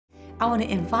I want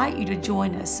to invite you to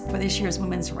join us for this year's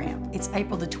Women's Ramp. It's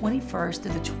April the 21st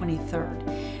through the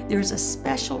 23rd. There's a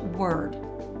special word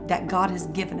that God has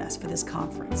given us for this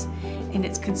conference, and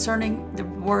it's concerning the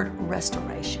word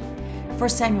restoration. 1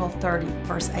 Samuel 30,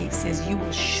 verse 8 says, "You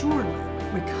will surely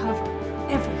recover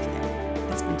everything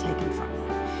that's been taken from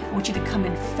you." I want you to come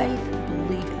in faith,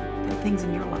 believing that things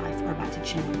in your life are about to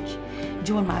change.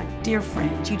 Join my dear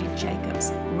friend Judy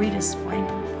Jacobs, Rita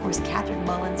Springer, of course Catherine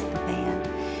Mullins, the band,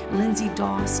 Lindsay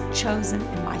Doss, Chosen,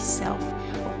 and myself.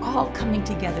 We're all coming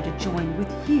together to join with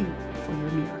you for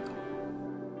your miracle.